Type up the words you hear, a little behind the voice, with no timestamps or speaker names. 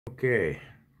Okay,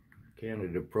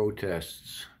 Canada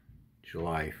protests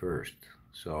July 1st.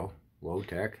 So, low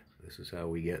tech, this is how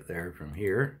we get there from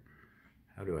here.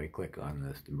 How do I click on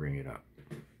this to bring it up?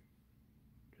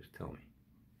 Just tell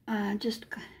me. Just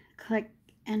click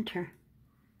enter.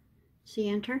 See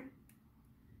enter?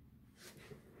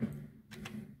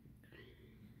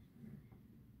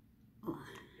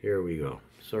 Here we go.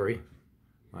 Sorry,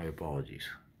 my apologies.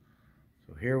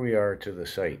 So here we are to the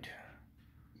site.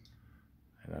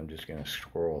 And I'm just going to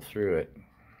scroll through it.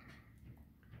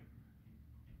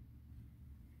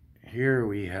 Here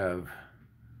we have,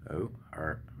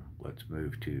 let's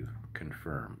move to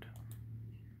confirmed.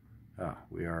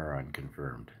 We are on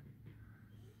confirmed.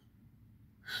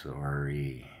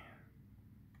 Sorry.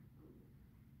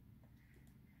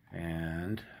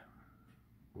 And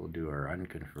we'll do our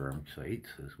unconfirmed sites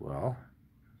as well.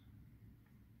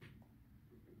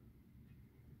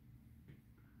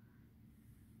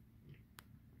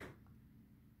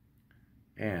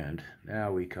 And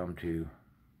now we come to,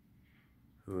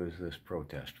 who is this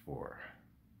protest for?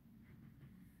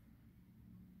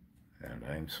 And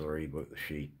I'm sorry about the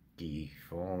shaky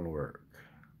phone work.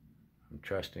 I'm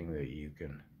trusting that you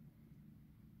can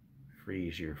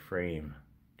freeze your frame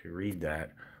to read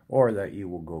that, or that you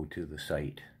will go to the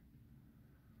site.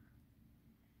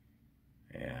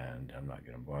 And I'm not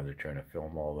going to bother trying to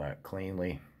film all that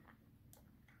cleanly.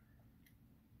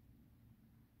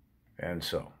 And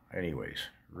so, anyways,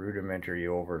 rudimentary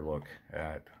overlook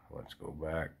at, let's go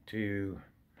back to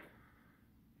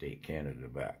Date Canada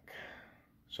back.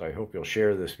 So I hope you'll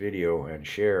share this video and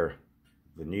share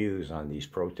the news on these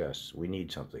protests. We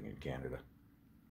need something in Canada.